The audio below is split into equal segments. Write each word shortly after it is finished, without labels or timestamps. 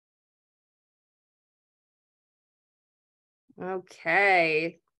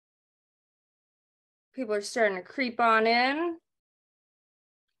Okay. People are starting to creep on in.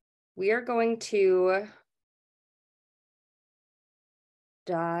 We are going to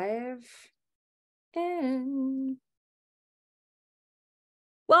dive in.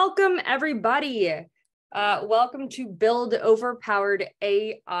 Welcome, everybody. Welcome to Build Overpowered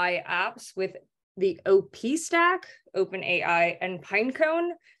AI Apps with the OP Stack, OpenAI, and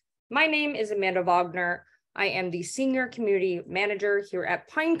Pinecone. My name is Amanda Wagner. I am the Senior Community Manager here at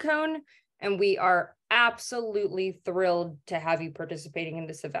Pinecone, and we are absolutely thrilled to have you participating in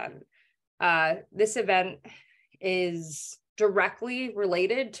this event. This event is directly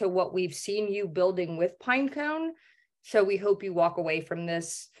related to what we've seen you building with Pinecone, so we hope you walk away from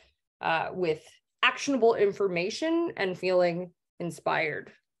this with actionable information and feeling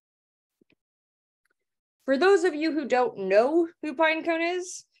inspired. For those of you who don't know who Pinecone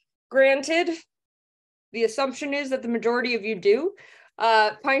is, granted, the assumption is that the majority of you do.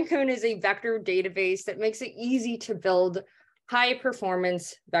 Pinecone is a vector database that makes it easy to build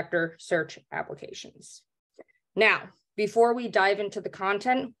high-performance vector search applications. Now, before we dive into the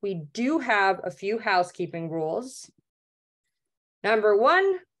content, we do have a few housekeeping rules. Number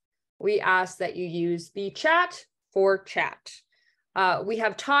one, we ask that you use the chat for chat. We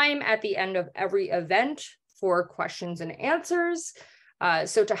have time at the end of every event for questions and answers.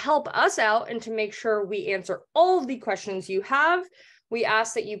 So to help us out and to make sure we answer all of the questions you have, we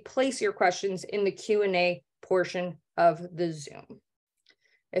ask that you place your questions in the Q&A portion of the Zoom.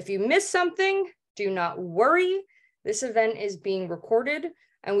 If you miss something, do not worry. This event is being recorded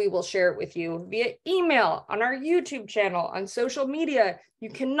and we will share it with you via email, on our YouTube channel, on social media.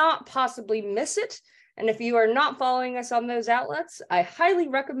 You cannot possibly miss it. And if you are not following us on those outlets, I highly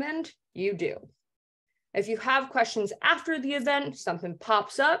recommend you do. If you have questions after the event, something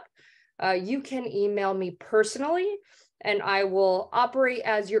pops up, you can email me personally and I will operate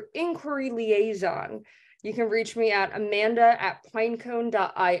as your inquiry liaison. You can reach me at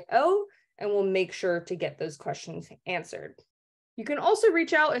amanda@pinecone.io and we'll make sure to get those questions answered. You can also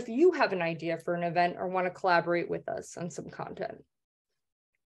reach out if you have an idea for an event or want to collaborate with us on some content.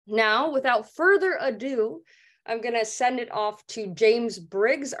 Now, without further ado, I'm going to send it off to James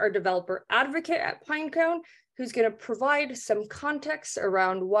Briggs, our developer advocate at Pinecone, who's going to provide some context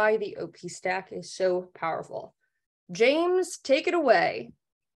around why the OP stack is so powerful. James, take it away.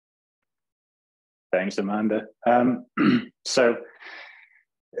 Thanks, Amanda. So,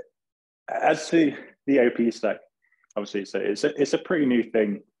 as to the OP stack, obviously, it's a pretty new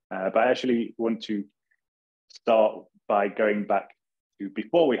thing, but I actually want to start by going back to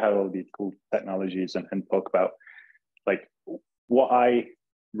before we had all these cool technologies and talk about like what I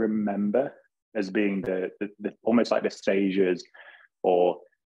remember as being the almost like the stages or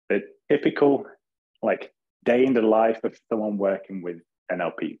the typical like day in the life of someone working with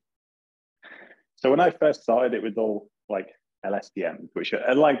NLP. So when I first started, it was all like LSTMs, which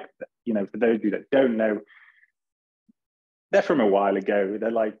are like, you know, for those of you that don't know, they're from a while ago. They're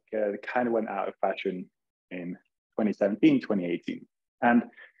like, they kind of went out of fashion in 2017, 2018. And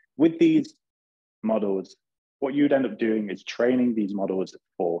with these models, what you'd end up doing is training these models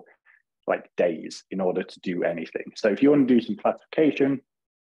for like days in order to do anything. So if you want to do some classification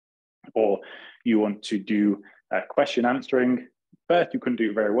or you want to do question answering, first you couldn't do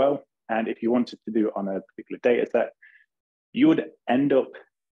it very well. And if you wanted to do it on a particular data set, you would end up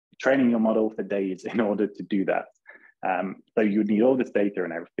training your model for days in order to do that. So you would need all this data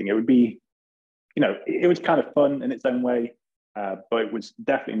and everything. It would be, you know, it was kind of fun in its own way, but it was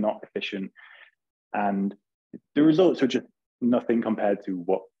definitely not efficient. And the results were just nothing compared to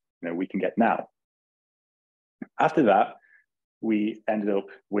what, you know, we can get now. After that, we ended up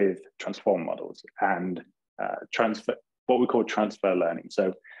with transform models and what we call transfer learning.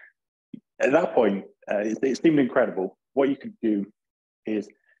 So at that point, it seemed incredible. What you could do is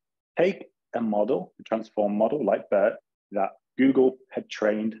take a model, a transform model like BERT that Google had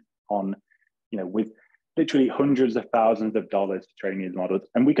trained on, you know, with literally hundreds of thousands of dollars to train these models.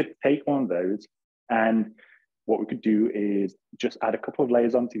 And we could take one of those and what we could do is just add a couple of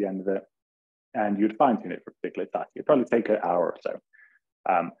layers onto the end of it and you'd fine tune it for a particular task. It'd probably take an hour or so.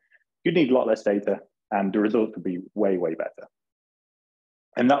 You'd need a lot less data and the results would be way, way better.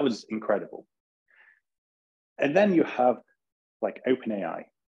 And that was incredible. And then you have like OpenAI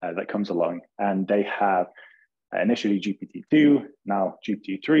that comes along and they have initially GPT-2, now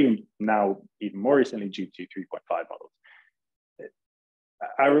GPT-3, and now even more recently GPT 3.5 models.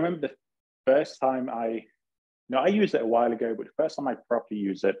 I remember the first time I used it a while ago, but the first time I properly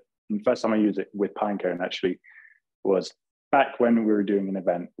used it, and the first time I used it with Pinecone actually was back when we were doing an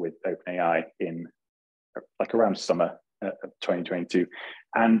event with OpenAI in like around summer of 2022.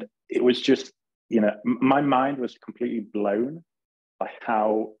 And it was just, my mind was completely blown by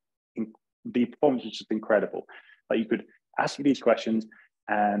how the performance was just incredible. Like, you could ask these questions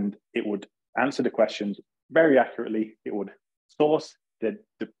and it would answer the questions very accurately. It would source the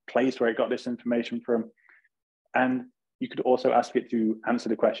place where it got this information from. And you could also ask it to answer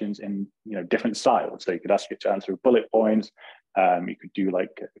the questions in different styles. So you could ask it to answer bullet points. You could do like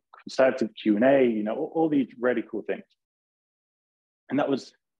a conservative Q&A, all these really cool things. And that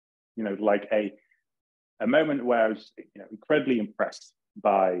was, like a moment where I was incredibly impressed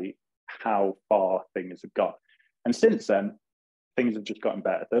by how far things have got. And since then, things have just gotten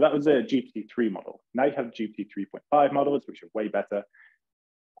better. So that was a GPT-3 model. Now you have GPT 3.5 models, which are way better.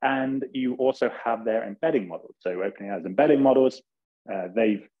 And you also have their embedding models. So OpenAI's embedding models,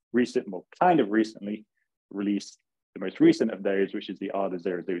 they've recently released the most recent of those, which is the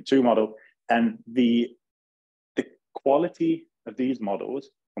ARDA002 model. And the quality of these models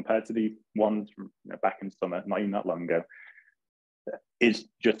compared to the ones from back in summer, not even that long ago, is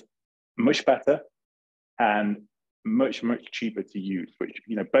just much better and much, much cheaper to use, which,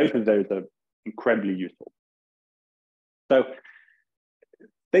 both of those are incredibly useful. So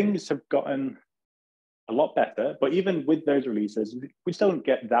things have gotten a lot better, but even with those releases, we still don't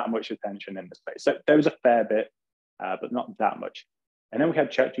get that much attention in the space. So there was a fair bit, but not that much. And then we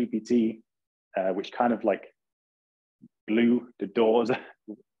had ChatGPT, which kind of like blew the doors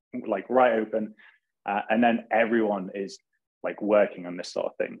like right open. And then everyone is like working on this sort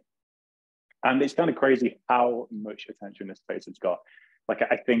of thing. And it's kind of crazy how much attention this space has got. Like,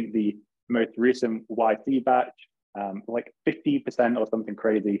 I think the most recent YC batch, like 50% or something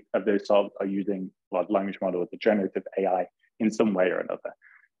crazy of those solves are using large language models, the generative AI, in some way or another.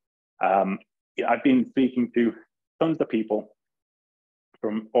 I've been speaking to tons of people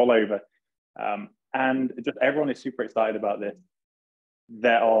from all over, and just everyone is super excited about this.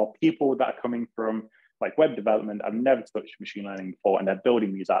 There are people that are coming from like web development. I've never touched machine learning before, and they're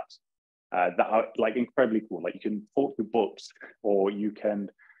building these apps that are like incredibly cool. Like, you can talk to books, or you can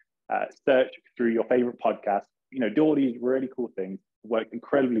search through your favorite podcast, do all these really cool things, work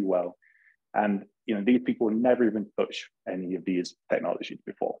incredibly well. And, these people never even touched any of these technologies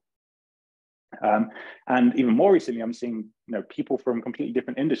before. And even more recently, I'm seeing, people from completely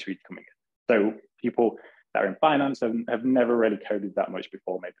different industries coming in. So people that are in finance have never really coded that much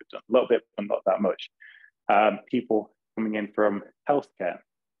before, maybe have done a little bit, but not that much. People coming in from healthcare,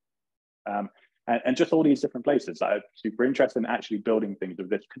 and just all these different places that are super interested in actually building things with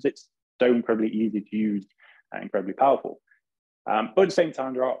this, because it's so incredibly easy to use and incredibly powerful. But at the same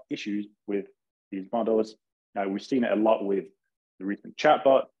time, there are issues with these models. We've seen it a lot with the recent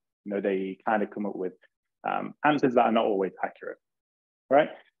chatbot. They kind of come up with answers that are not always accurate, right?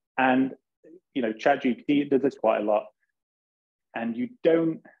 And ChatGPT does this quite a lot, and you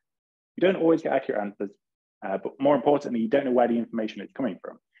don't always get accurate answers. But more importantly, you don't know where the information is coming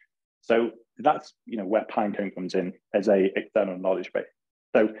from. So that's where Pinecone comes in as a external knowledge base.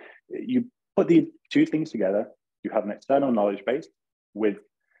 So you put these two things together. You have an external knowledge base with,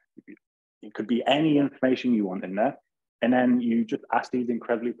 it could be any information you want in there. And then you just ask these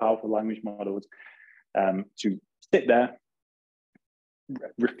incredibly powerful language models to sit there,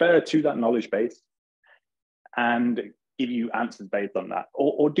 refer to that knowledge base, and give you answers based on that,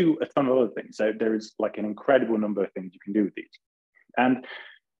 or do a ton of other things. So there is like an incredible number of things you can do with these. And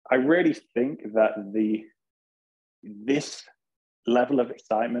I really think that this level of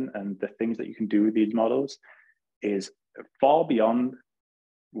excitement and the things that you can do with these models is far beyond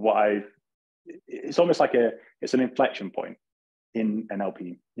what it's almost like it's an inflection point in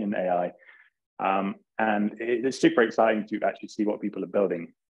NLP, in AI. And it's super exciting to actually see what people are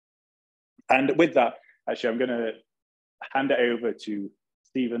building. And with that, actually, I'm going to hand it over to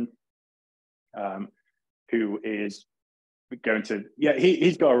Stephan, who is going to,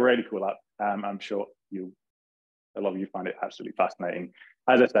 he's got a really cool app. I'm sure a lot of you find it absolutely fascinating.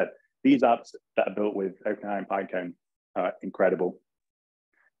 As I said, these apps that are built with OpenAI and Pinecone are incredible.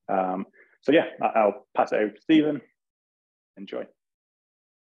 So yeah, I'll pass it over to Stephan. Enjoy.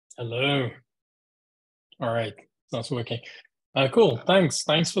 Hello. All right, that's working. Cool. Thanks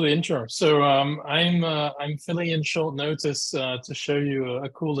for the intro. So I'm filling in short notice to show you a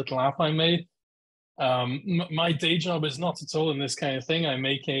cool little app I made. My day job is not at all in this kind of thing. I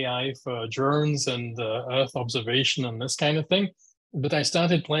make AI for drones and Earth observation and this kind of thing. But I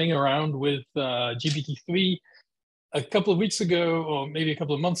started playing around with GPT-3 a couple of weeks ago, or maybe a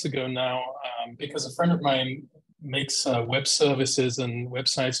couple of months ago now, because a friend of mine makes web services and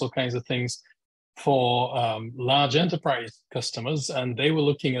websites, all kinds of things for large enterprise customers, and they were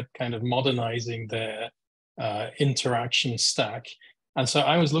looking at kind of modernizing their interaction stack. And so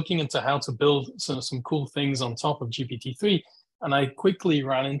I was looking into how to build some cool things on top of GPT-3, and I quickly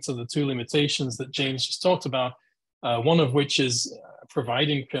ran into the two limitations that James just talked about, one of which is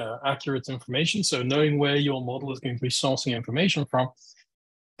providing accurate information, so knowing where your model is going to be sourcing information from.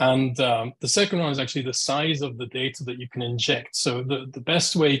 And the second one is actually the size of the data that you can inject. So the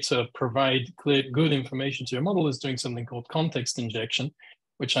best way to provide good information to your model is doing something called context injection,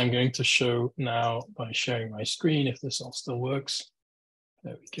 which I'm going to show now by sharing my screen, if this all still works.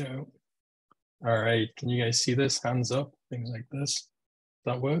 There we go. All right, can you guys see this? Hands up, things like this.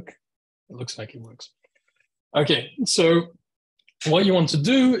 Does that work? It looks like it works. Okay, so what you want to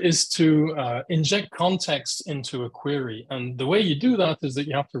do is to inject context into a query. And the way you do that is that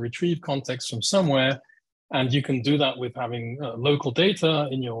you have to retrieve context from somewhere. And you can do that with having local data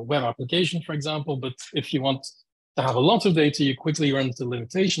in your web application, for example. But if you want to have a lot of data, you quickly run into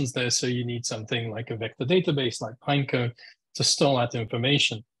limitations there. So you need something like a vector database like Pinecone to store that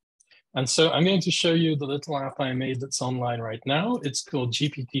information. And so I'm going to show you the little app I made that's online right now. It's called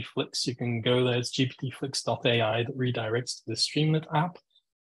GPT-Flix. You can go there, it's gptflix.ai that redirects to the Streamlit app.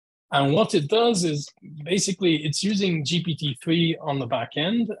 And what it does is basically it's using GPT-3 on the back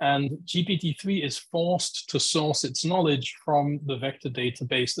end, and GPT-3 is forced to source its knowledge from the vector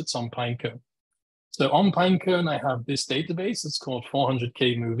database that's on Pinecone. So on Pinecone, I have this database. It's called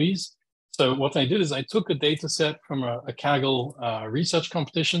 400K Movies. So what I did is I took a data set from a Kaggle research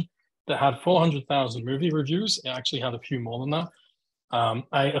competition that had 400,000 movie reviews. It actually had a few more than that.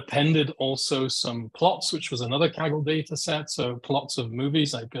 I appended also some plots, which was another Kaggle data set. So plots of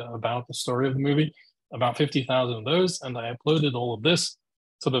movies, like about the story of the movie, about 50,000 of those. And I uploaded all of this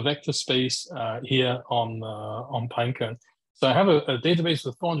to the vector space here on Pinecone. So I have a database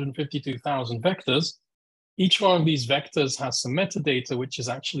with 452,000 vectors. Each one of these vectors has some metadata, which is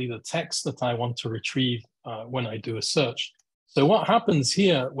actually the text that I want to retrieve when I do a search. So what happens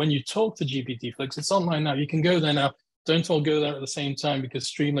here when you talk to GPT-Flix, it's online now, you can go there now. Don't all go there at the same time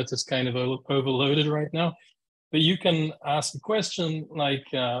because Streamlit is kind of overloaded right now. But you can ask a question like,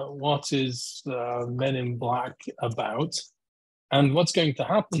 what is Men in Black about? And what's going to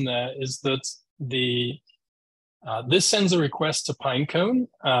happen there is that this sends a request to Pinecone.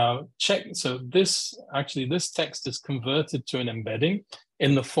 So this text is converted to an embedding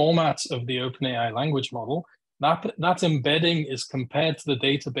in the format of the OpenAI language model. That embedding is compared to the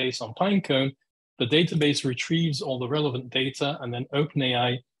database on Pinecone. The database retrieves all the relevant data, and then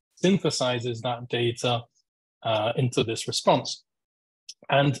OpenAI synthesizes that data into this response.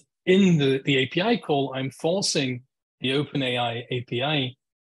 And in the API call, I'm forcing the OpenAI API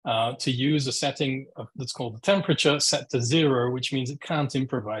to use a setting that's called the temperature set to 0, which means it can't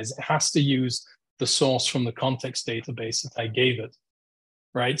improvise. It has to use the source from the context database that I gave it.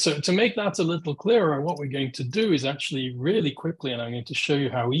 Right, so to make that a little clearer, what we're going to do is actually really quickly, and I'm going to show you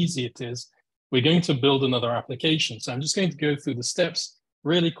how easy it is, we're going to build another application. So I'm just going to go through the steps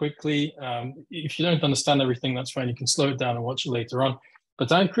really quickly. If you don't understand everything, that's fine. You can slow it down and watch it later on.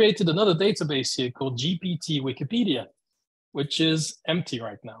 But I've created another database here called GPT Wikipedia, which is empty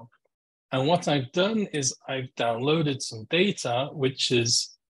right now. And what I've done is I've downloaded some data, which is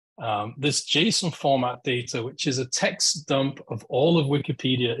this JSON format data, which is a text dump of all of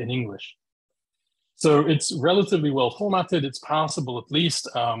Wikipedia in English. So it's relatively well formatted. It's passable at least.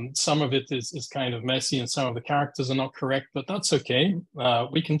 Some of it is kind of messy and some of the characters are not correct, but that's okay.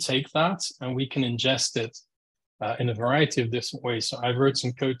 We can take that and we can ingest it in a variety of different ways. So I wrote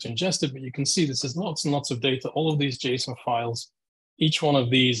some code to ingest it, but you can see this is lots and lots of data, all of these JSON files. Each one of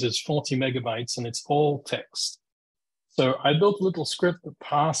these is 40 megabytes and it's all text. So I built a little script that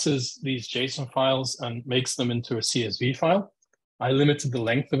passes these JSON files and makes them into a CSV file. I limited the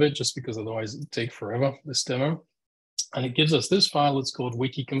length of it just because otherwise it would take forever, this demo. And it gives us this file that's called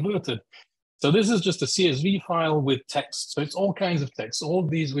wiki converted. So this is just a CSV file with text. So it's all kinds of text, all of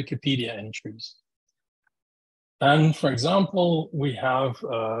these Wikipedia entries. And for example, we have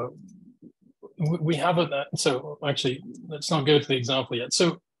so actually, let's not go to the example yet.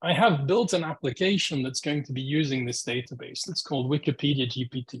 So I have built an application that's going to be using this database. It's called Wikipedia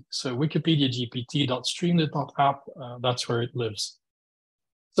GPT. So wikipediagpt.streamlit.app, that's where it lives.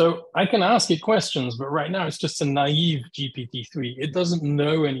 So I can ask it questions, but right now it's just a naive GPT-3. It doesn't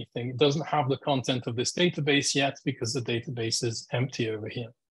know anything. It doesn't have the content of this database yet because the database is empty over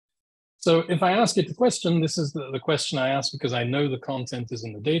here. So if I ask it the question, this is the question I ask because I know the content is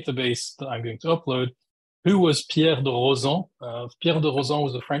in the database that I'm going to upload. Who was Pierre de Rozan? Pierre de Rozan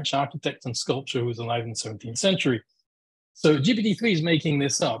was a French architect and sculptor who was alive in the 17th century. So GPT-3 is making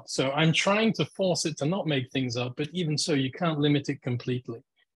this up. So I'm trying to force it to not make things up, but even so, you can't limit it completely.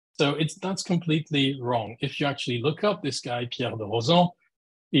 So that's completely wrong. If you actually look up this guy, Pierre de Rozan,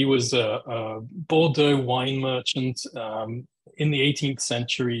 he was a Bordeaux wine merchant in the 18th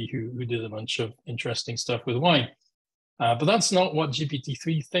century who did a bunch of interesting stuff with wine. But that's not what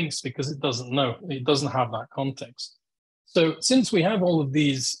GPT-3 thinks, because it doesn't know. It doesn't have that context. So since we have all of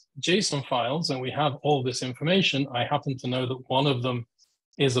these JSON files and we have all this information, I happen to know that one of them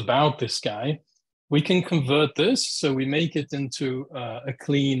is about this guy. We can convert this, so we make it into a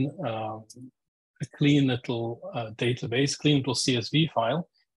clean little database, clean little CSV file,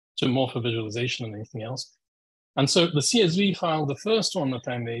 so more for visualization than anything else. And so the CSV file, the first one that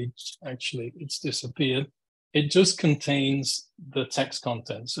I made, actually, it's disappeared. It just contains the text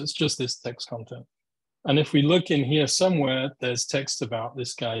content. So it's just this text content. And if we look in here somewhere, there's text about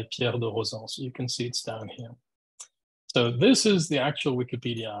this guy, Pierre de Rozan. So you can see it's down here. So this is the actual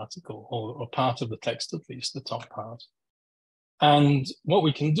Wikipedia article, or part of the text, at least, the top part. And what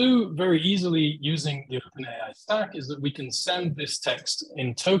we can do very easily using the OpenAI stack is that we can send this text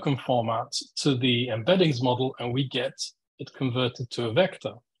in token format to the embeddings model, and we get it converted to a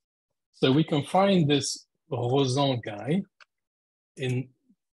vector. So we can find this Rozan guy in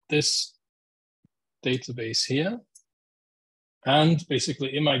this database here. And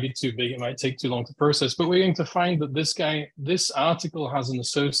basically, it might be too big, it might take too long to process, but we're going to find that this article has an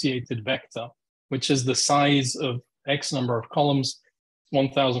associated vector, which is the size of X number of columns,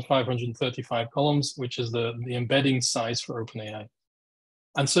 1,535 columns, which is the embedding size for OpenAI.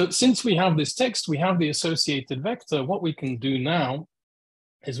 And so since we have this text, we have the associated vector, what we can do now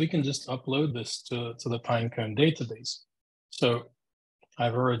is we can just upload this to the Pinecone database. So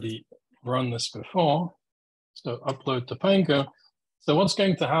I've already run this before. So upload to Pinecone. So what's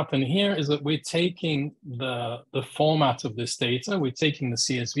going to happen here is that we're taking the format of this data, we're taking the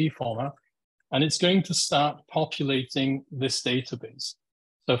CSV format, and it's going to start populating this database.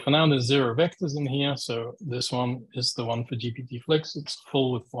 So for now, there's 0 vectors in here. So this one is the one for GPT-Flix. It's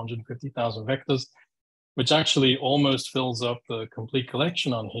full with 450,000 vectors, which actually almost fills up the complete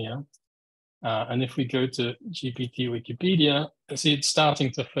collection on here. And if we go to GPT Wikipedia, see it's starting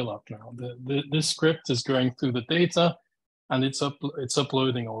to fill up now. This script is going through the data, and it's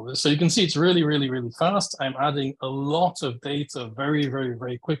uploading all this. So you can see it's really, really, really fast. I'm adding a lot of data very, very,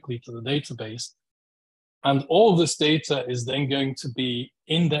 very quickly to the database. And all of this data is then going to be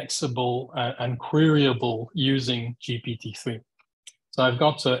indexable and queryable using GPT-3. So I've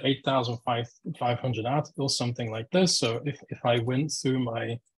got 8,500 articles, something like this. So if I went through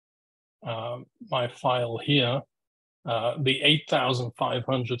my file here, the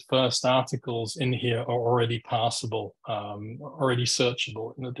 8,500 first articles in here are already parsable, already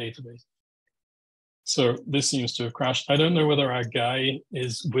searchable in the database. So this seems to have crashed. I don't know whether our guy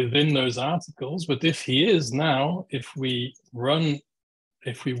is within those articles, but if he is now, if we run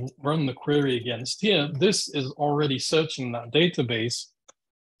the query against here, this is already searching that database.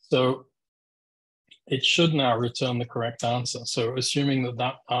 So it should now return the correct answer. So assuming that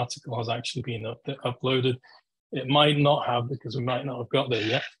that article has actually been uploaded, it might not have, because we might not have got there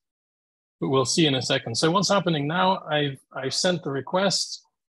yet, but we'll see in a second. So what's happening now, I've sent the request.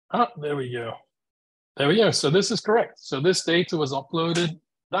 There we go. There we go. So this is correct. So this data was uploaded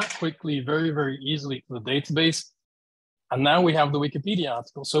that quickly, very, very easily to the database. And now we have the Wikipedia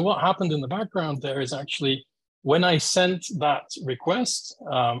article. So what happened in the background there is actually, when I sent that request,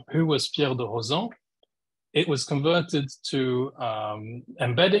 who was Pierre de Rozan, it was converted to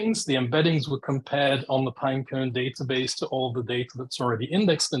embeddings. The embeddings were compared on the Pinecone database to all the data that's already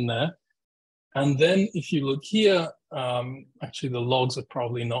indexed in there. And then if you look here, actually the logs are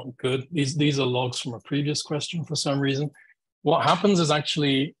probably not good. These are logs from a previous question for some reason. What happens is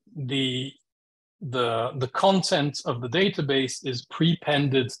actually the content of the database is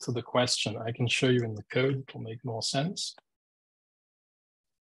prepended to the question. I can show you in the code, it will make more sense.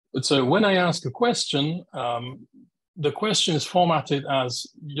 But so when I ask a question, the question is formatted as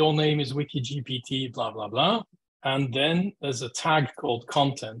your name is WikiGPT, blah, blah, blah. And then there's a tag called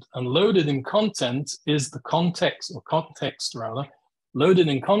content. And loaded in content is the context, or context rather. Loaded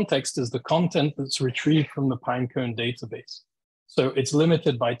in context is the content that's retrieved from the Pinecone database. So it's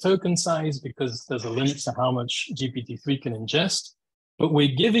limited by token size because there's a limit to how much GPT-3 can ingest. But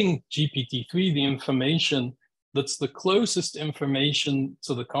we're giving GPT-3 the information that's the closest information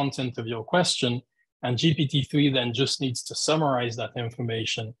to the content of your question. And GPT-3 then just needs to summarize that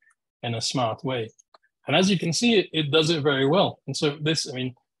information in a smart way. And as you can see, it does it very well. And so this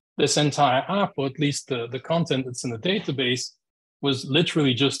entire app, or at least the content that's in the database, was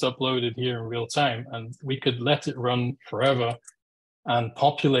literally just uploaded here in real time. And we could let it run forever and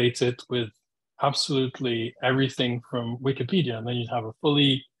populate it with absolutely everything from Wikipedia. And then you'd have a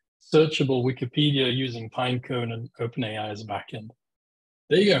fully searchable Wikipedia using Pinecone and OpenAI as a backend.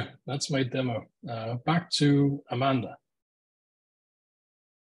 There you go. That's my demo. Back to Amanda.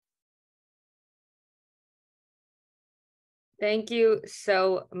 Thank you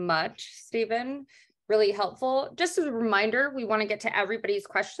so much, Stephen. Really helpful. Just as a reminder, we want to get to everybody's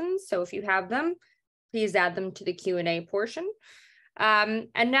questions. So if you have them, please add them to the Q&A portion. And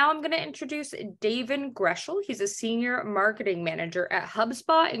now I'm going to introduce David Groechel. He's a senior marketing manager at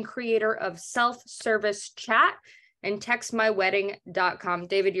Hubspot and creator of self-service chat and textmywedding.com.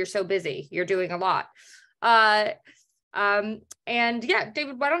 David, you're so busy. You're doing a lot. And yeah,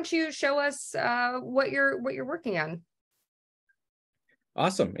 David, why don't you show us what you're working on?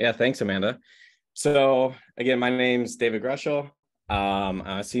 Awesome. Yeah, thanks, Amanda. So again, my name's David Groechel. I'm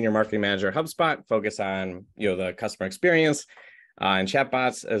a senior marketing manager at HubSpot, focus on the customer experience and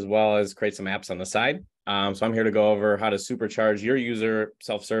chatbots, as well as create some apps on the side. So I'm here to go over how to supercharge your user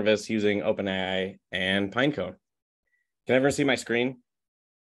self-service using OpenAI and Pinecone. Can everyone see my screen?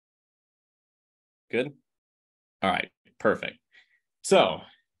 Good. All right, perfect. So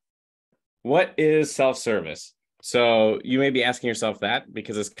what is self-service? So you may be asking yourself that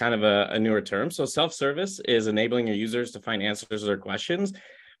because it's kind of a newer term. So self-service is enabling your users to find answers to their questions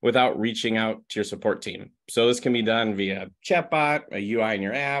without reaching out to your support team. So this can be done via chatbot, a UI in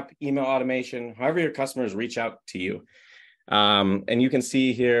your app, email automation, however your customers reach out to you. And you can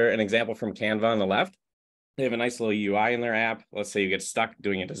see here an example from Canva on the left. They have a nice little UI in their app. Let's say you get stuck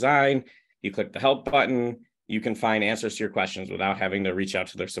doing a design, you click the help button, you can find answers to your questions without having to reach out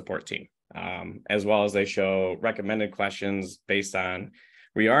to their support team. As well as they show recommended questions based on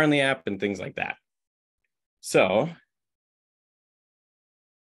where you are in the app and things like that. So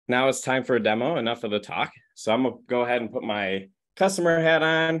now it's time for a demo, enough of the talk. So I'm gonna go ahead and put my customer hat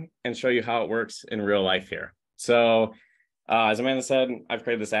on and show you how it works in real life here. So as Amanda said, I've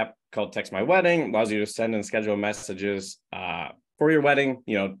created this app called Text My Wedding. It allows you to send and schedule messages for your wedding,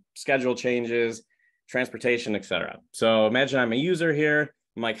 schedule changes, transportation, etc. So imagine I'm a user here.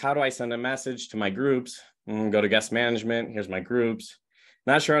 I'm like, how do I send a message to my groups? Go to guest management. Here's my groups.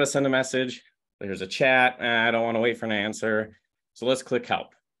 Not sure how to send a message. There's a chat. I don't want to wait for an answer. So let's click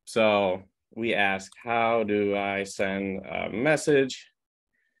help. So we ask, how do I send a message?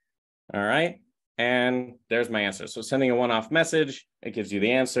 All right. And there's my answer. So sending a one-off message, it gives you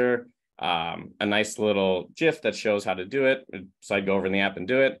the answer. A nice little GIF that shows how to do it. So I'd go over in the app and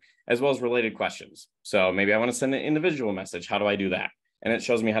do it, as well as related questions. So maybe I want to send an individual message. How do I do that? And it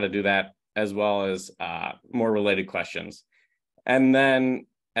shows me how to do that, as well as more related questions. And then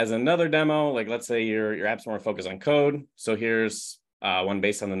as another demo, like let's say your app's more focused on code. So here's one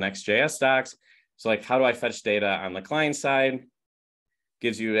based on the Next.js docs. So like, how do I fetch data on the client side?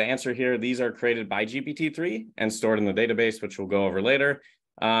 Gives you the answer here. These are created by GPT-3 and stored in the database, which we'll go over later.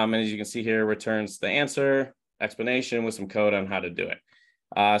 And as you can see here, returns the answer, explanation with some code on how to do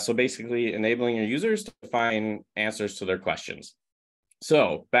it. So basically enabling your users to find answers to their questions.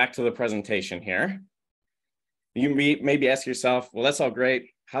 So back to the presentation here. You maybe ask yourself, well, that's all great.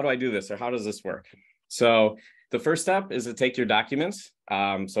 How do I do this? Or how does this work? So the first step is to take your documents.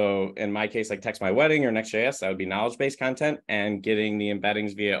 So in my case, like Text My Wedding or Next.js, that would be knowledge-based content, and getting the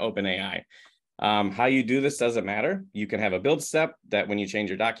embeddings via OpenAI. How you do this doesn't matter. You can have a build step that when you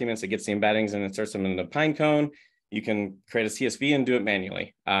change your documents, it gets the embeddings and inserts them into Pinecone. You can create a CSV and do it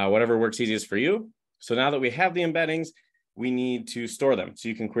manually, whatever works easiest for you. So now that we have the embeddings, we need to store them so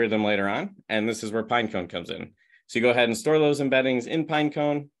you can query them later on. And this is where Pinecone comes in. So you go ahead and store those embeddings in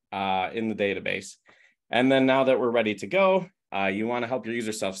Pinecone in the database. And then now that we're ready to go, you want to help your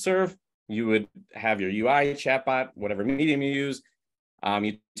user self-serve. You would have your UI, chatbot, whatever medium you use.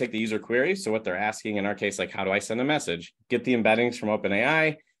 You take the user query. So what they're asking in our case, like, how do I send a message? Get the embeddings from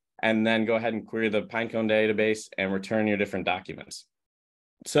OpenAI, and then go ahead and query the Pinecone database and return your different documents.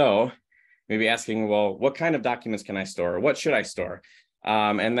 So maybe asking, well, what kind of documents can I store? What should I store?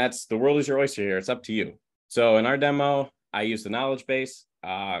 And that's, the world is your oyster here. It's up to you. So in our demo, I use the knowledge base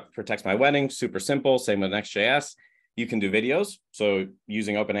for Text My Wedding, super simple, same with Next.js. You can do videos. So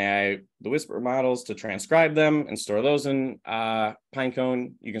using OpenAI, the Whisper models to transcribe them and store those in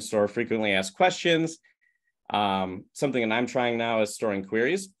Pinecone. You can store frequently asked questions. Something that I'm trying now is storing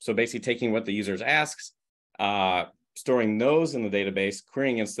queries. So basically taking what the users asks, storing those in the database,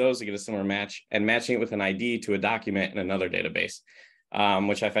 querying against those to get a similar match, and matching it with an ID to a document in another database,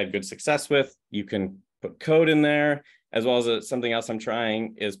 which I've had good success with. You can put code in there, as well as something else I'm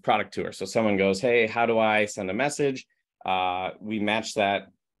trying is product tour. So someone goes, hey, how do I send a message? We match that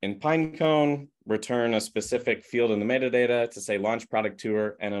in Pinecone, return a specific field in the metadata to say launch product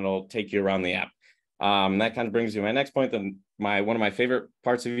tour, and it'll take you around the app. That kind of brings me to my next point. One of my favorite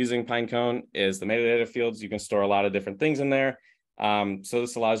parts of using Pinecone is the metadata fields. You can store a lot of different things in there. So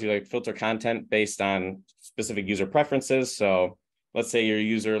this allows you to filter content based on specific user preferences. So let's say your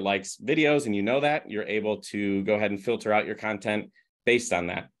user likes videos and you know that, you're able to go ahead and filter out your content based on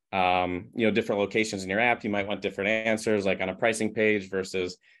that. Different locations in your app, you might want different answers, like on a pricing page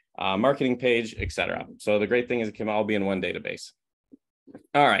versus a marketing page, etc. So the great thing is it can all be in one database.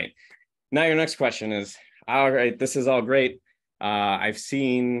 All right. Now your next question is, all right, this is all great. I've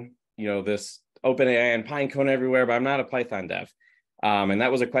seen, this OpenAI and Pinecone everywhere, but I'm not a Python dev. And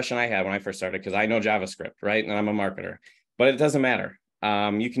that was a question I had when I first started, because I know JavaScript, right? And I'm a marketer, but it doesn't matter.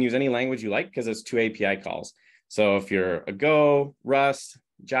 You can use any language you like because it's 2 API calls. So if you're a Go, Rust,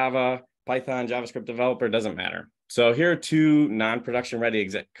 Java, Python, JavaScript developer, doesn't matter. So here are 2 non-production ready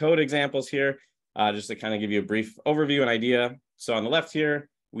code examples here, just to kind of give you a brief overview and idea. So on the left here,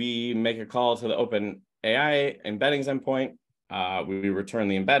 we make a call to the OpenAI embeddings endpoint. We return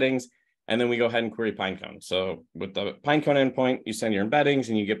the embeddings, and then we go ahead and query Pinecone. So with the Pinecone endpoint, you send your embeddings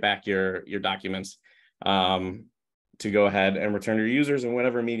and you get back your documents to go ahead and return your users in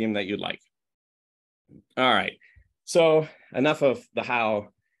whatever medium that you'd like. All right, so enough of the how.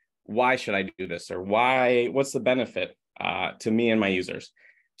 Why should I do this, or what's the benefit to me and my users?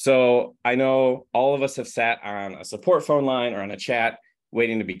 So I know all of us have sat on a support phone line or on a chat,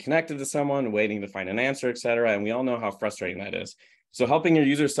 waiting to be connected to someone, waiting to find an answer, et cetera. And we all know how frustrating that is. So helping your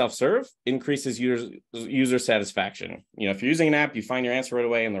users self-serve increases user satisfaction. If you're using an app, you find your answer right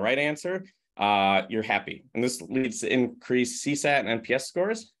away and the right answer, you're happy. And this leads to increased CSAT and NPS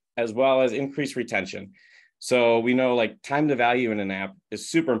scores, as well as increased retention. So we know time to value in an app is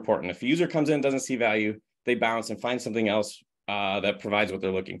super important. If a user comes in, doesn't see value, they bounce and find something else that provides what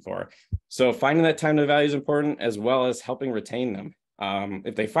they're looking for. So finding that time to value is important, as well as helping retain them.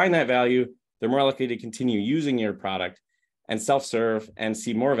 If they find that value, they're more likely to continue using your product and self-serve and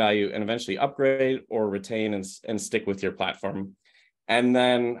see more value and eventually upgrade or retain and stick with your platform. And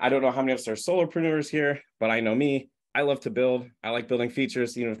then I don't know how many of us are solopreneurs here, but I know me, I love to build. I like building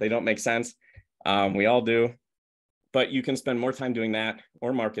features, even if they don't make sense. We all do. But you can spend more time doing that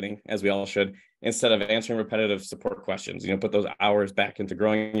or marketing, as we all should, instead of answering repetitive support questions. Put those hours back into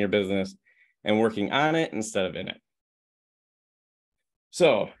growing your business and working on it instead of in it.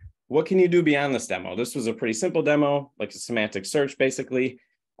 So what can you do beyond this demo? This was a pretty simple demo, like a semantic search, basically.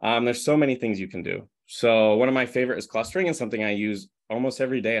 There's so many things you can do. So one of my favorite is clustering, and something I use almost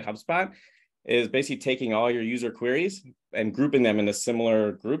every day at HubSpot is basically taking all your user queries and grouping them into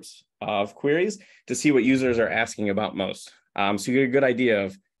similar groups of queries to see what users are asking about most. So you get a good idea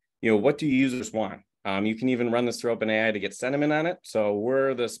of, what do users want? You can even run this through OpenAI to get sentiment on it. So where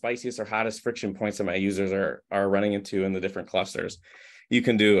are the spiciest or hottest friction points that my users are running into in the different clusters? You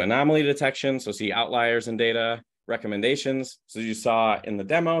can do anomaly detection, so see outliers in data, recommendations. So you saw in the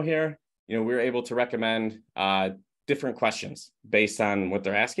demo here, we were able to recommend different questions based on what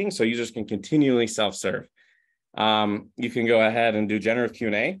they're asking, so users can continually self-serve. You can go ahead and do generative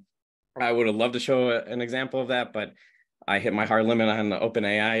Q&A. I would have loved to show an example of that, but I hit my hard limit on the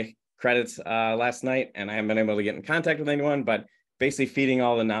OpenAI credits last night, and I haven't been able to get in contact with anyone, but basically feeding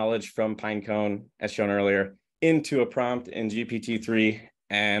all the knowledge from Pinecone, as shown earlier, into a prompt in GPT-3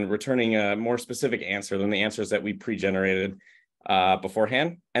 and returning a more specific answer than the answers that we pre-generated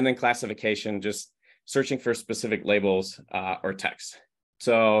beforehand. And then classification, just searching for specific labels or text.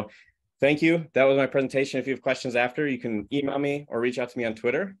 So thank you. That was my presentation. If you have questions after, you can email me or reach out to me on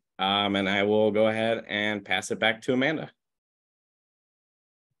Twitter, and I will go ahead and pass it back to Amanda.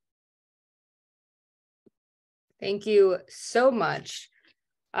 Thank you so much.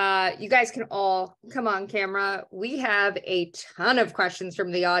 You guys can all come on camera. We have a ton of questions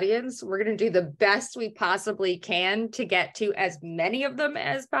from the audience. We're going to do the best we possibly can to get to as many of them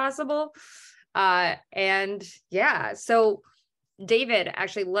as possible. And yeah, so David,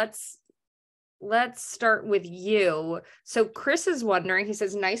 actually, let's start with you. So Chris is wondering, he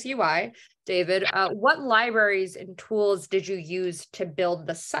says, nice UI. David, what libraries and tools did you use to build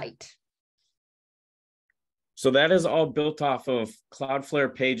the site? So that is all built off of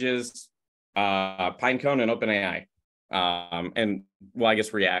Cloudflare Pages, Pinecone, and OpenAI, and well, I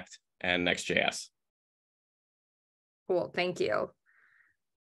guess React and Next.js. Cool, thank you.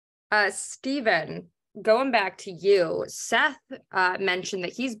 Stephen, going back to you, Seth mentioned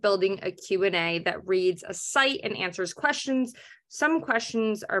that he's building a Q&A that reads a site and answers questions. Some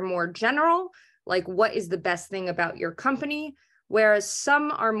questions are more general, like what is the best thing about your company? Whereas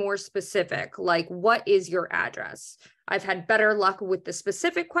some are more specific, like what is your address? I've had better luck with the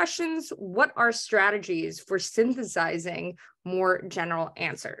specific questions. What are strategies for synthesizing more general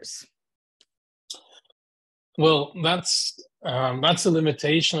answers? Well, that's a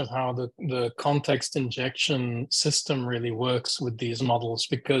limitation of how the context injection system really works with these models,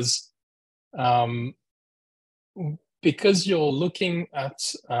 because you're looking at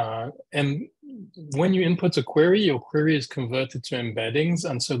and when you input a query, your query is converted to embeddings,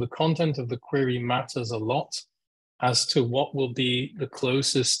 and so the content of the query matters a lot as to what will be the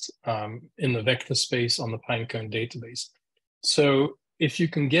closest in the vector space on the Pinecone database. So if you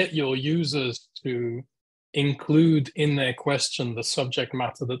can get your users to include in their question the subject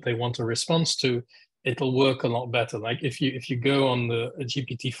matter that they want a response to, it'll work a lot better. Like if you go on the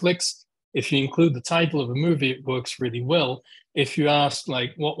GPT Flicks, if you include the title of a movie, it works really well. If you ask,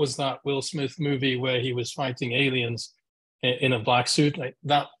 like, what was that Will Smith movie where he was fighting aliens in a black suit, like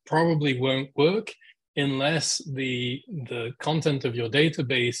that probably won't work unless the content of your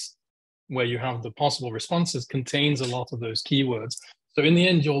database where you have the possible responses contains a lot of those keywords. So in the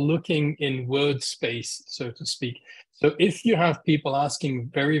end, you're looking in word space, so to speak. So if you have people asking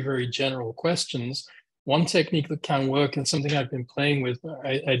very, very general questions, one technique that can work, and something I've been playing with,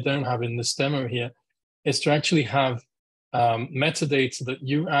 I don't have in this demo here, is to actually have metadata that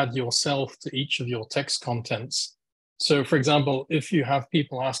you add yourself to each of your text contents. So for example, if you have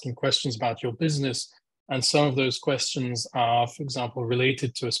people asking questions about your business, and some of those questions are, for example,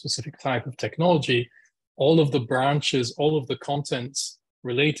 related to a specific type of technology, all of the branches, all of the contents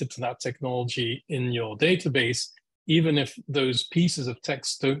related to that technology in your database, even if those pieces of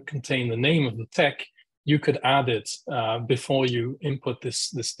text don't contain the name of the tech, you could add it before you input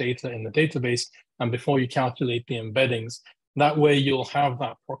this data in the database and before you calculate the embeddings. That way you'll have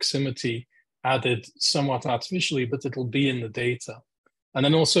that proximity added somewhat artificially, but it'll be in the data. And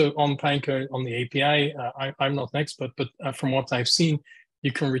then also on Pinecone, on the API, I'm not an expert, but from what I've seen,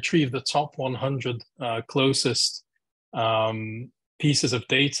 you can retrieve the top 100 closest pieces of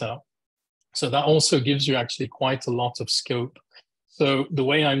data. So that also gives you actually quite a lot of scope. So the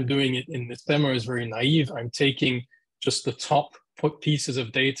way I'm doing it in this demo is very naive. I'm taking just the top pieces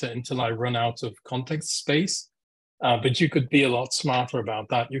of data until I run out of context space. But you could be a lot smarter about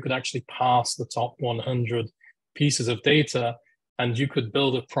that. You could actually pass the top 100 pieces of data, and you could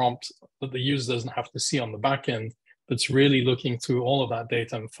build a prompt that the user doesn't have to see on the back end, that's really looking through all of that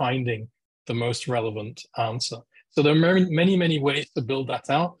data and finding the most relevant answer. So there are many, many ways to build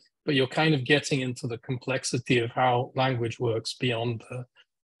that out, but you're kind of getting into the complexity of how language works beyond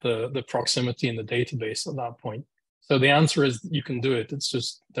the proximity in the database at that point. So the answer is you can do it. It's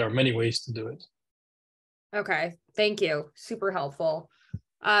just there are many ways to do it. Okay, thank you. Super helpful.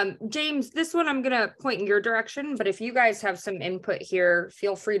 James, this one I'm going to point in your direction, but if you guys have some input here,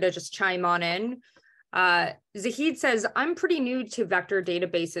 feel free to just chime on in. Zahid says, I'm pretty new to vector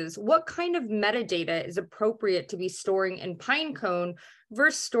databases. What kind of metadata is appropriate to be storing in Pinecone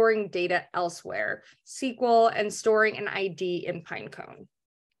versus storing data elsewhere, SQL, and storing an ID in Pinecone?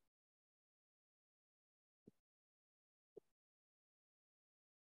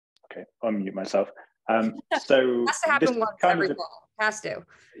 Okay, I'll mute myself. So has to happen once every fall. Has to.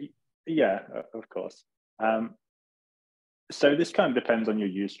 Yeah, of course. So this kind of depends on your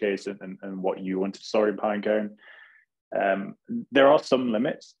use case and what you want to store in Pinecone. There are some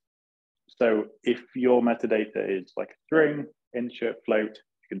limits. So if your metadata is like a string, integer, float,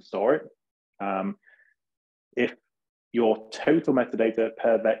 you can store it. If your total metadata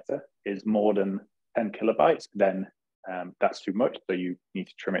per vector is more than 10 kilobytes, then that's too much, so you need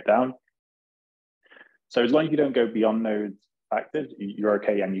to trim it down. So as long as you don't go beyond those factors, you're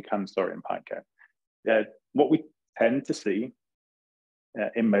okay, and you can store it in Pinecone. What we tend to see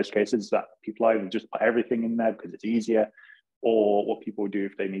in most cases is that people either just put everything in there because it's easier, or what people do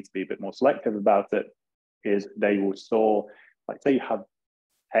if they need to be a bit more selective about it is they will store, like say you have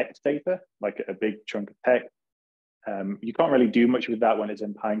text data, like a big chunk of text. You can't really do much with that when it's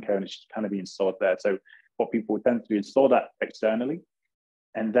in Pinecone. It's just kind of being stored there. So what people would tend to do is store that externally.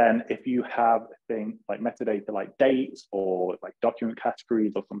 And then if you have a thing like metadata like dates or like document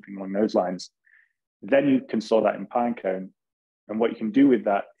categories or something along those lines, then you can store that in Pinecone. And what you can do with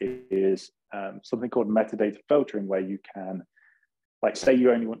that is something called metadata filtering, where you can, like say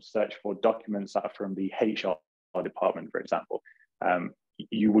you only want to search for documents that are from the HR department, for example.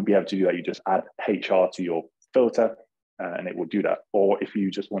 You would be able to do that. You just add HR to your filter and it will do that. Or if you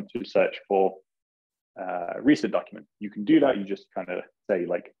just want to search for recent document, you can do that. You just kind of say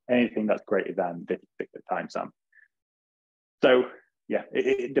like anything that's greater than this particular timestamp. So yeah,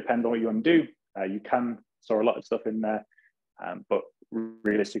 it depends on what you want to do. You can store a lot of stuff in there, but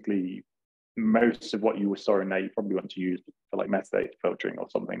realistically, most of what you were storing there, you probably want to use for like metadata filtering or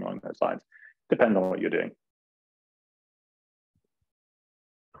something along those lines. Depends on what you're doing.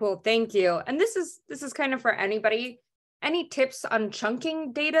 Cool, thank you. And this is kind of for anybody. Any tips on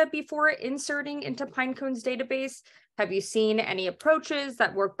chunking data before inserting into Pinecone's database? Have you seen any approaches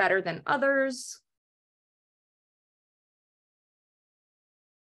that work better than others?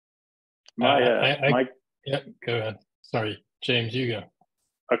 Yeah, go ahead. Sorry, James, you go.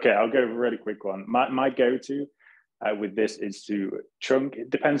 Okay, I'll go a really quick one. My go-to with this is to chunk.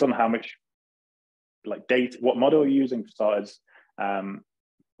 It depends on how much like data, what model you're using for starters,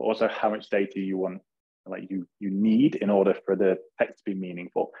 but also how much data you want, like you need in order for the text to be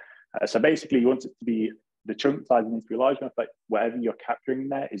meaningful. So basically, you want it to be, the chunk size needs to be large enough that whatever you're capturing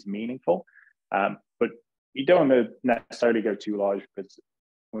there is meaningful. But you don't want to necessarily go too large, because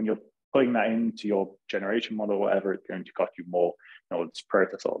when you're putting that into your generation model, whatever, it's going to cost you more in order to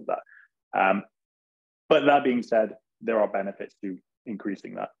process all of that. But that being said, there are benefits to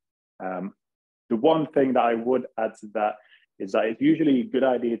increasing that. The one thing that I would add to that is that it's usually a good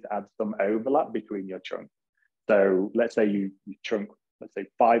idea to add some overlap between your chunks. So let's say you chunk, let's say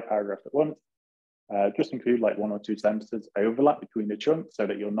 5 paragraphs at once, just include like 1 or 2 sentences overlap between the chunks so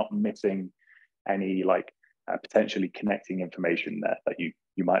that you're not missing any like potentially connecting information there that you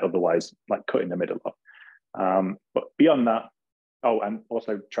might otherwise like cut in the middle of. But beyond that, and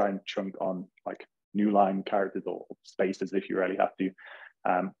also try and chunk on like new line characters or spaces if you really have to.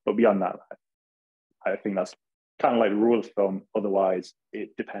 But beyond that, I think that's kind of like the rule of thumb. Otherwise,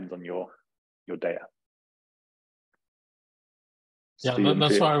 it depends on your data. Yeah,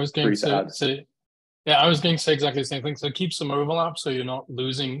 that's what I was going to say. Yeah, I was going to say exactly the same thing. So keep some overlap so you're not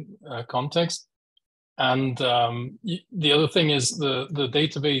losing context. And the other thing is the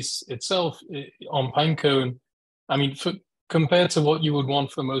database itself on Pinecone. I mean, compared to what you would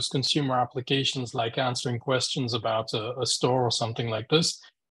want for most consumer applications, like answering questions about a store or something like this,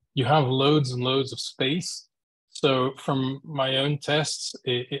 you have loads and loads of space. So from my own tests,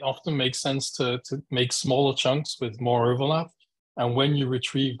 it often makes sense to make smaller chunks with more overlap. And when you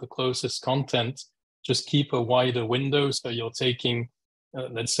retrieve the closest content, just keep a wider window. So you're taking,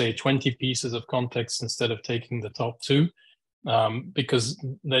 let's say, 20 pieces of context instead of taking the top 2. Because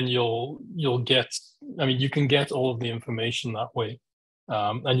then you'll get, I mean, you can get all of the information that way.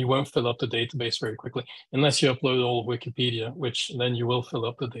 And you won't fill up the database very quickly, unless you upload all of Wikipedia, which then you will fill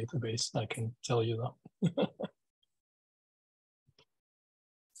up the database, I can tell you that.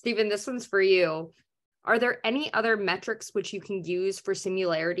 Stephen, this one's for you. Are there any other metrics which you can use for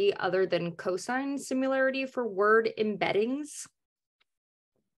similarity other than cosine similarity for word embeddings?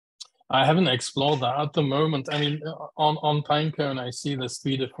 I haven't explored that at the moment. I mean, on Pinecone, I see there's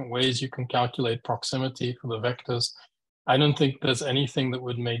 3 different ways you can calculate proximity for the vectors. I don't think there's anything that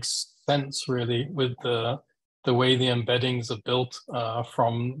would make sense really with the way the embeddings are built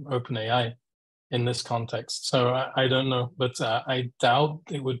from OpenAI in this context. So I don't know, but I doubt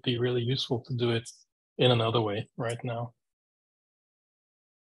it would be really useful to do it in another way right now.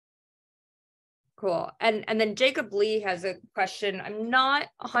 Cool. And then Jacob Lee has a question. I'm not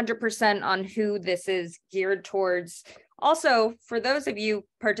 100% on who this is geared towards. Also, for those of you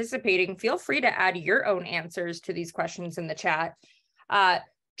participating, feel free to add your own answers to these questions in the chat.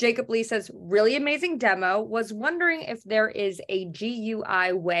 Jacob Lee says, really amazing demo. Was wondering if there is a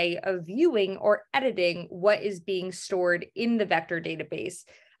GUI way of viewing or editing what is being stored in the vector database.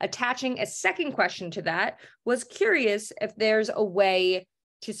 Attaching a second question to that, was curious if there's a way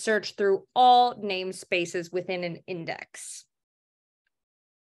to search through all namespaces within an index.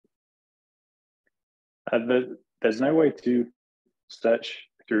 There's no way to search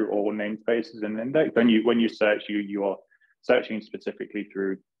through all namespaces in an index. When you search, you are searching specifically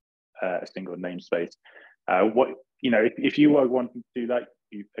through a single namespace. If you are wanting to do that,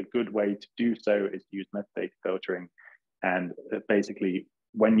 a good way to do so is to use metadata filtering. And basically,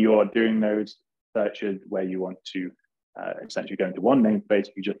 when you are doing those searches where you want to essentially go into one namespace,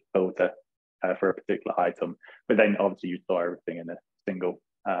 you just filter for a particular item, but then obviously you store everything in a single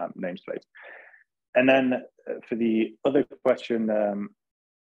namespace. And then for the other question,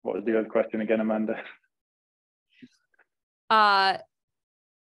 what was the other question again, Amanda?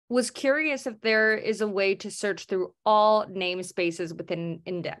 Was curious if there is a way to search through all namespaces within an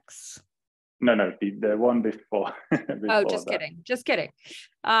index. No, the one before. Oh, just kidding.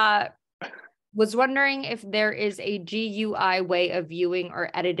 Was wondering if there is a GUI way of viewing or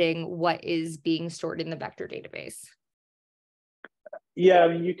editing what is being stored in the vector database. Yeah, I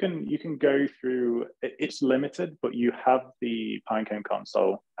mean, you can go through. It's limited, but you have the Pinecone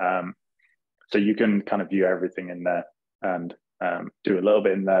console, so you can kind of view everything in there and do a little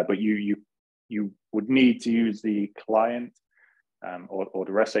bit in there. But you would need to use the client or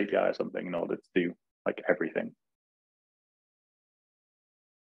the REST API or something in order to do like everything.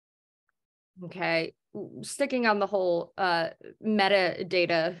 Okay, sticking on the whole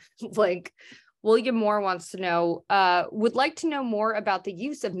metadata link, William Moore wants to know, would like to know more about the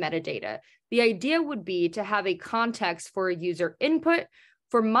use of metadata. The idea would be to have a context for a user input.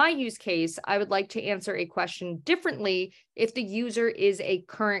 For my use case, I would like to answer a question differently if the user is a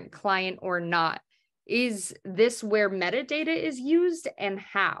current client or not. Is this where metadata is used, and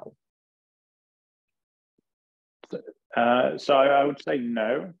how? So I would say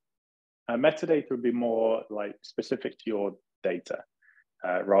no. Metadata would be more like specific to your data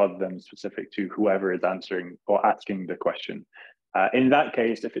rather than specific to whoever is answering or asking the question. In that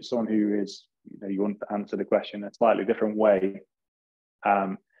case, if it's someone who is, you want to answer the question in a slightly different way,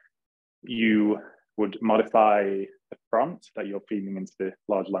 you would modify the prompt that you're feeding into the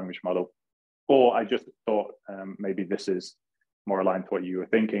large language model. Or I just thought maybe this is more aligned to what you were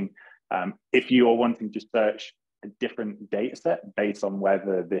thinking. If you are wanting to search a different data set based on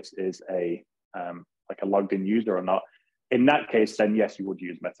whether this is a like a logged in user or not, in that case, then yes, you would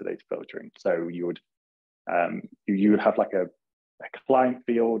use metadata filtering. So you would have like a client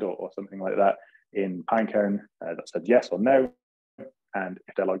field or something like that in Pinecone that said yes or no. And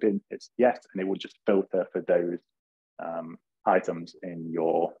if they're logged in, it's yes, and it would just filter for those items in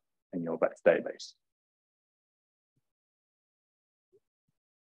your vector database.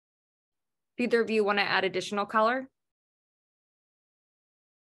 Either of you want to add additional color?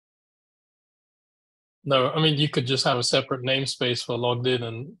 No, I mean, you could just have a separate namespace for logged in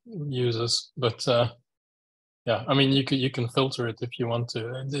and users, but yeah, I mean, you can filter it if you want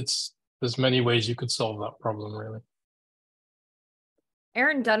to. There's many ways you could solve that problem, really.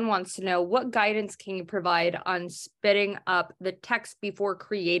 Aaron Dunn wants to know, what guidance can you provide on spitting up the text before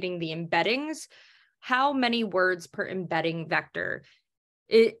creating the embeddings? How many words per embedding vector?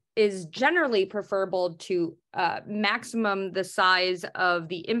 It is generally preferable to maximum the size of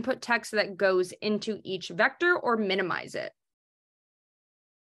the input text that goes into each vector or minimize it.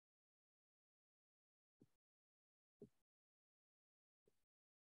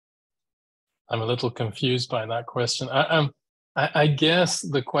 I'm a little confused by that question. I guess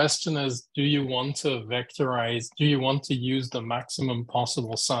the question is, do you want to vectorize? Do you want to use the maximum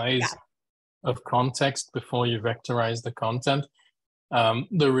possible size of context before you vectorize the content?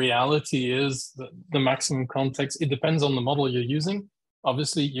 The reality is that the maximum context, it depends on the model you're using.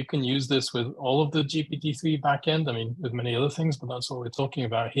 Obviously, you can use this with all of the GPT-3 backend, I mean, with many other things, but that's what we're talking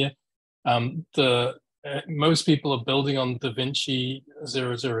about here. Most people are building on DaVinci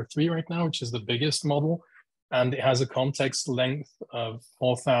 003 right now, which is the biggest model, and it has a context length of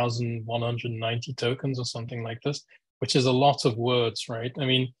 4,190 tokens or something like this, which is a lot of words, right? I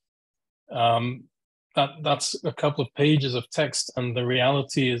mean, that's a couple of pages of text, and the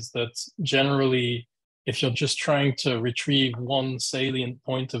reality is that generally, if you're just trying to retrieve one salient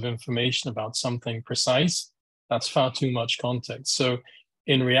point of information about something precise, that's far too much context. So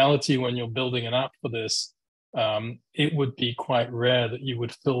in reality, when you're building an app for this, it would be quite rare that you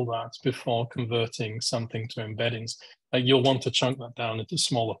would fill that before converting something to embeddings. You'll want to chunk that down into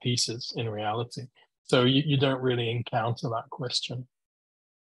smaller pieces in reality. So you don't really encounter that question.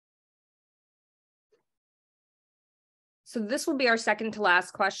 So this will be our second to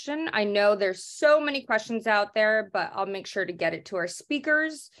last question. I know there's so many questions out there, but I'll make sure to get it to our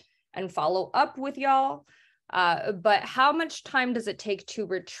speakers and follow up with y'all. But how much time does it take to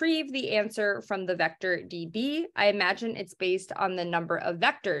retrieve the answer from the vector DB? I imagine it's based on the number of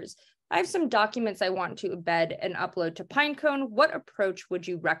vectors. I have some documents I want to embed and upload to Pinecone. What approach would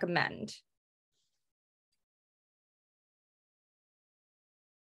you recommend?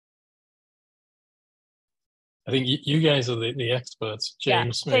 I think you guys are the experts.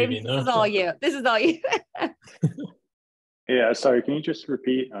 James, yeah, maybe. James, No? This is all you. This is all you. Yeah, sorry, can you just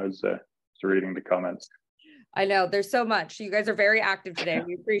repeat? I was reading the comments. I know, there's so much. You guys are very active today.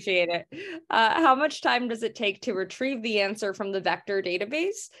 We appreciate it. How much time does it take to retrieve the answer from the vector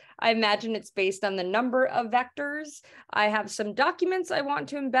database? I imagine it's based on the number of vectors. I have some documents I want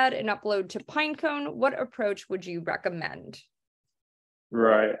to embed and upload to Pinecone. What approach would you recommend?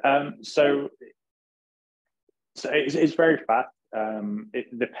 Right. So it's very fast.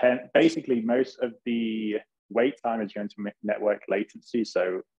 It depends. Basically, most of the wait time is going to network latency.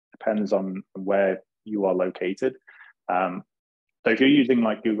 So it depends on where you are located. So if you're using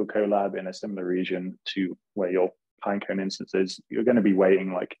like Google Colab in a similar region to where your Pinecone instance is, you're going to be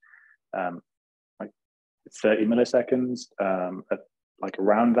waiting like 30 milliseconds, like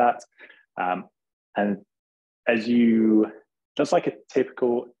around that. And as that's like a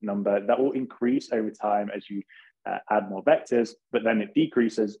typical number that will increase over time as you add more vectors, but then it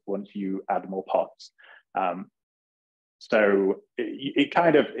decreases once you add more pods. So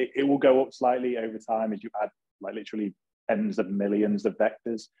it will go up slightly over time as you add like literally tens of millions of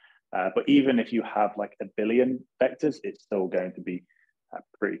vectors. But even if you have like a billion vectors, it's still going to be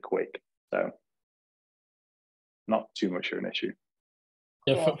pretty quick. So not too much of an issue.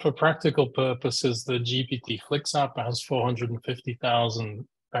 Yeah, for practical purposes, the GPT Flix app has 450,000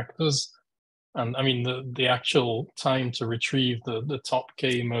 vectors. And I mean, the actual time to retrieve the top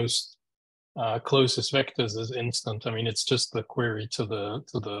K most closest vectors is instant. I mean, it's just the query to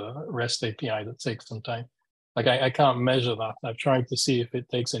the REST API that takes some time. Like I can't measure that. I've tried to see if it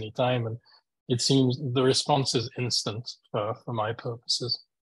takes any time, and it seems the response is instant for my purposes.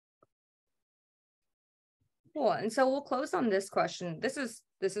 Cool. And so we'll close on this question. This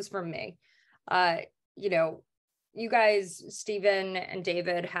is from me. You know, you guys, Stephen and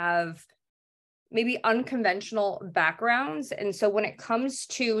David, have maybe unconventional backgrounds. And so when it comes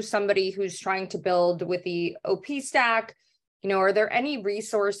to somebody who's trying to build with the OP stack, you know, are there any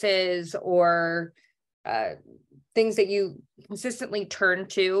resources or things that you consistently turn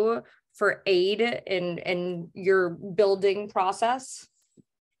to for aid in your building process?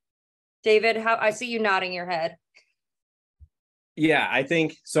 David, how I see you nodding your head. Yeah, I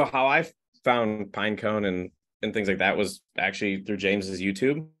think so. How I found Pinecone and things like that was actually through James's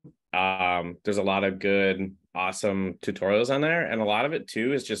YouTube. There's a lot of good, awesome tutorials on there. And a lot of it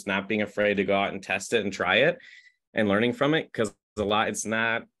too is just not being afraid to go out and test it and try it and learning from it. Because it's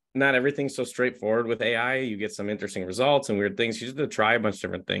not everything's so straightforward with AI. You get some interesting results and weird things. You just have to try a bunch of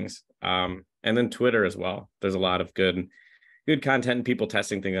different things. And then Twitter as well. There's a lot of good content and people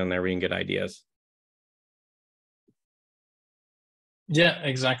testing things on there where you can get ideas. Yeah,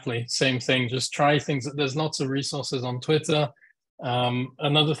 exactly. Same thing. Just try things. There's lots of resources on Twitter.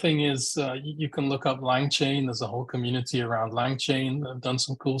 Another thing is you can look up LangChain. There's a whole community around LangChain that have done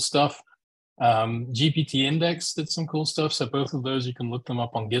some cool stuff. GPT Index did some cool stuff. So both of those, you can look them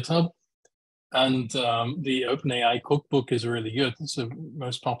up on GitHub. And the OpenAI cookbook is really good. It's the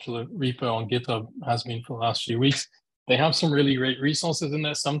most popular repo on GitHub, has been for the last few weeks. They have some really great resources in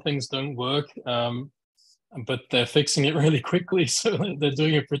there. Some things don't work, but they're fixing it really quickly. So they're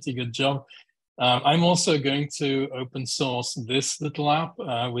doing a pretty good job. I'm also going to open source this little app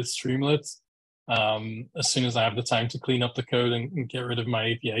with Streamlit as soon as I have the time to clean up the code and get rid of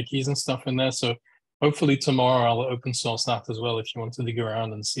my API keys and stuff in there. So hopefully tomorrow I'll open source that as well if you want to dig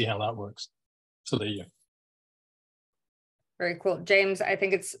around and see how that works. So there you go. Very cool. James, I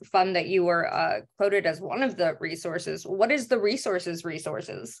think it's fun that you were quoted as one of the resources. What is the resources? What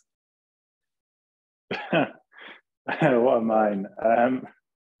are mine?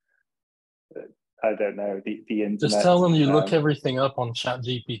 I don't know, the internet. Just tell them you look everything up on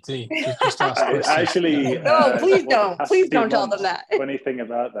ChatGPT. Just ask questions. Actually, no, please don't. Please don't tell them that. Funny thing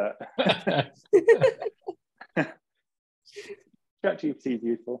about that. ChatGPT is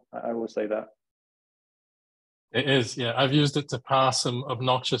useful. I will say that. It is, yeah. I've used it to parse some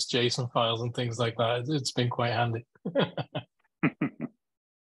obnoxious JSON files and things like that. It's been quite handy.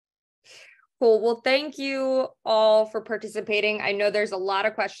 Cool. Well, thank you all for participating. I know there's a lot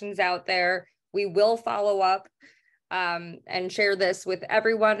of questions out there. We will follow up and share this with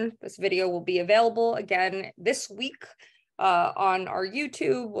everyone. This video will be available again this week on our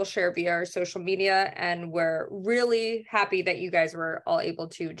YouTube. We'll share via our social media, and we're really happy that you guys were all able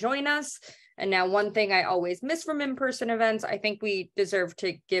to join us. And now, one thing I always miss from in-person events, I think we deserve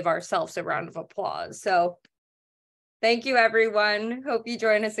to give ourselves a round of applause. So thank you, everyone. Hope you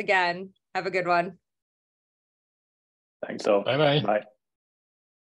join us again. Have a good one. Thanks all. Bye-bye. Bye.